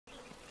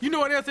You know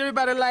what else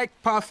everybody like?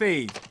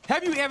 Parfaits.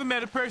 Have you ever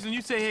met a person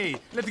you say, hey,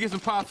 let's get some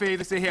parfaits?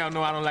 They say, hell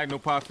no, I don't like no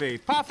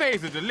parfaits.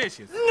 Parfaits are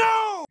delicious.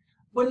 No!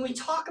 When we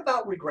talk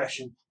about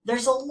regression,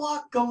 there's a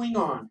lot going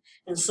on.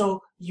 And so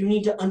you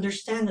need to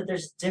understand that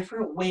there's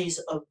different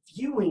ways of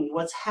viewing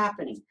what's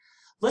happening.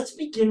 Let's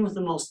begin with the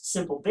most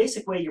simple,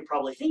 basic way you're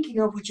probably thinking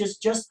of, which is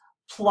just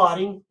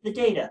plotting the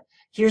data.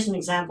 Here's an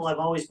example I've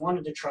always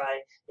wanted to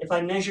try. If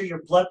I measure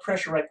your blood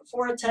pressure right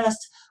before a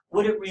test,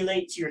 would it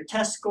relate to your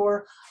test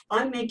score?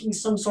 I'm making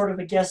some sort of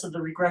a guess of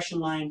the regression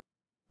line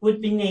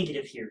would be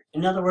negative here.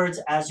 In other words,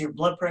 as your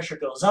blood pressure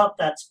goes up,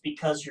 that's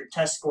because your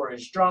test score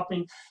is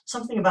dropping.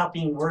 Something about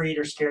being worried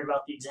or scared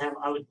about the exam.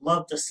 I would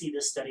love to see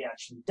this study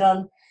actually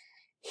done.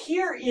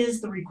 Here is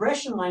the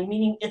regression line,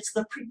 meaning it's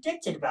the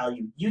predicted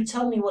value. You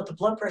tell me what the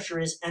blood pressure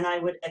is, and I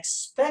would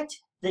expect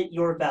that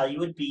your value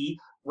would be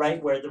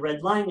right where the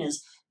red line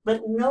is.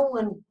 But no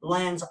one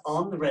lands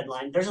on the red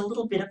line. There's a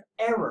little bit of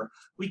error.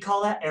 We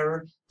call that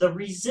error the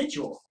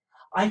residual.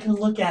 I can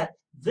look at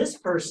this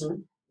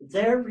person.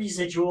 Their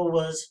residual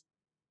was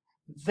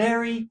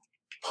very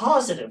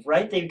positive,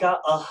 right? They've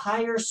got a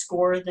higher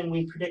score than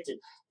we predicted.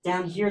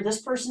 Down here,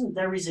 this person,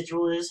 their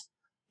residual is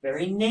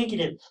very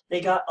negative.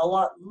 They got a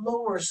lot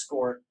lower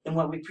score than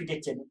what we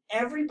predicted.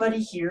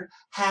 Everybody here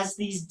has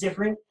these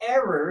different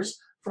errors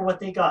for what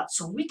they got.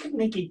 So we could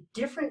make a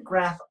different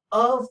graph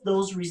of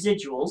those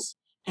residuals,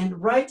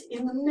 and right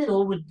in the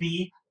middle would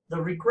be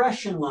the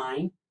regression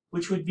line,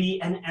 which would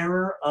be an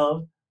error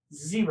of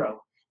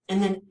 0.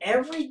 And then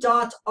every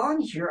dot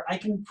on here I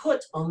can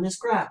put on this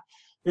graph.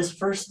 This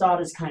first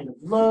dot is kind of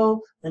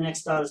low, the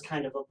next dot is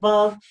kind of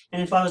above,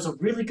 and if I was a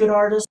really good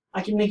artist,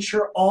 I can make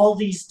sure all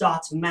these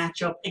dots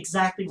match up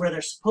exactly where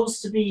they're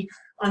supposed to be.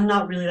 I'm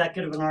not really that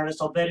good of an artist.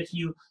 I'll bet if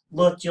you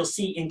look, you'll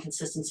see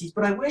inconsistencies,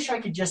 but I wish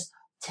I could just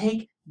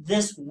take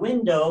this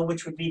window,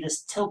 which would be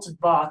this tilted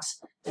box,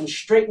 and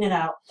straighten it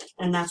out,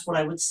 and that's what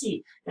I would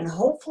see. And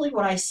hopefully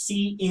what I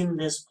see in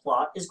this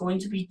plot is going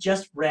to be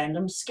just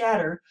random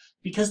scatter,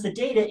 because the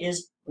data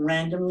is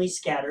randomly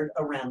scattered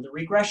around the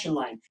regression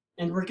line.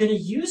 And we're going to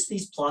use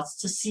these plots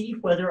to see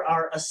whether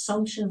our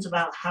assumptions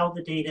about how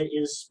the data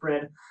is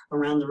spread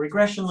around the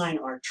regression line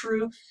are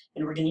true,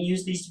 and we're going to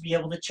use these to be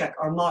able to check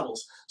our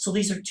models. So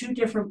these are two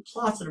different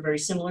plots that are very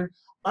similar.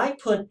 I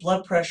put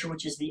blood pressure,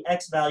 which is the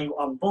X value,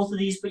 on both of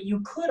these, but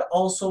you could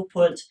also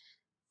put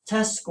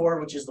test score,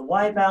 which is the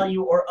Y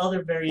value, or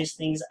other various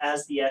things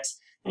as the X,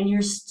 and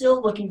you're still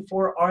looking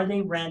for, are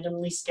they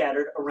randomly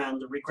scattered around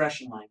the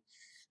regression line?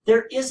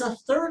 There is a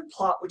third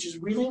plot which is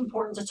really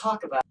important to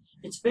talk about.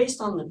 It's based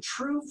on the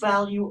true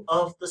value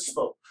of the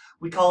slope.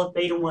 We call it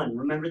beta 1.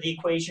 Remember the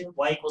equation,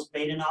 y equals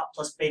beta naught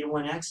plus beta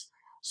 1x?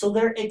 So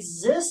there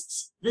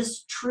exists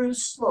this true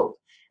slope.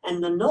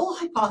 And the null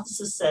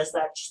hypothesis says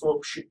that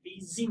slope should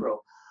be 0.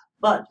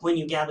 But when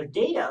you gather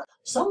data,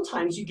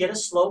 sometimes you get a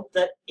slope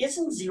that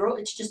isn't 0,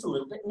 it's just a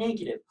little bit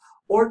negative,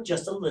 or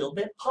just a little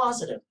bit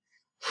positive.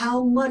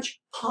 How much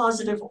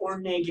positive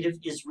or negative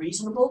is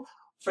reasonable?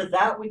 For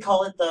that, we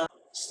call it the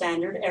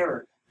standard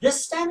error.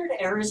 This standard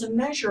error is a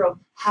measure of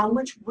how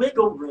much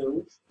wiggle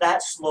room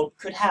that slope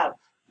could have,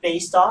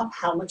 based off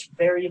how much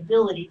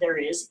variability there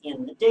is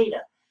in the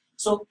data.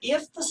 So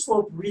if the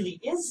slope really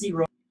is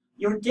 0,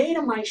 your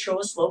data might show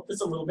a slope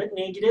that's a little bit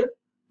negative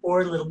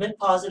or a little bit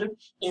positive.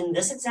 In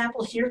this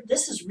example here,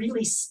 this is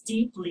really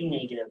steeply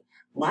negative.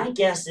 My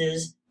guess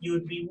is you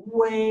would be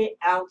way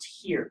out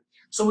here.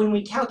 So when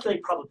we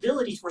calculate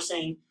probabilities, we're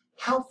saying,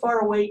 how far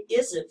away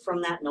is it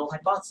from that null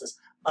hypothesis?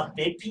 A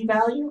big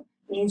p-value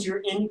means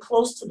you're in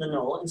close to the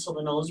null, and so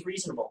the null is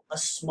reasonable. A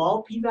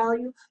small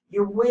p-value,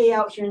 you're way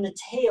out here in the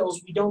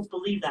tails, we don't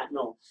believe that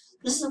null.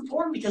 This is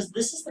important because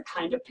this is the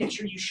kind of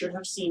picture you should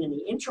have seen in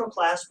the intro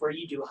class where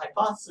you do a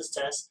hypothesis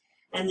test,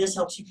 and this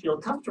helps you feel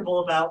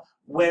comfortable about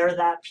where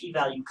that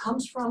p-value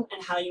comes from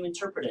and how you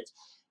interpret it.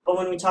 But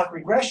when we talk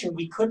regression,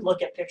 we could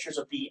look at pictures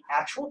of the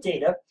actual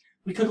data,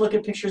 we could look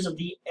at pictures of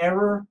the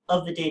error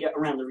of the data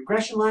around the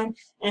regression line,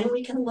 and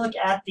we can look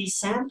at the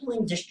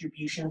sampling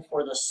distribution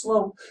for the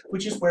slope,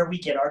 which is where we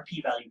get our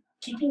p-value.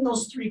 Keeping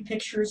those three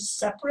pictures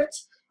separate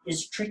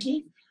is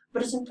tricky,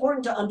 but it's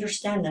important to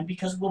understand them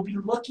because we'll be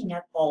looking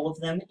at all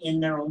of them in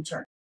their own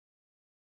turn.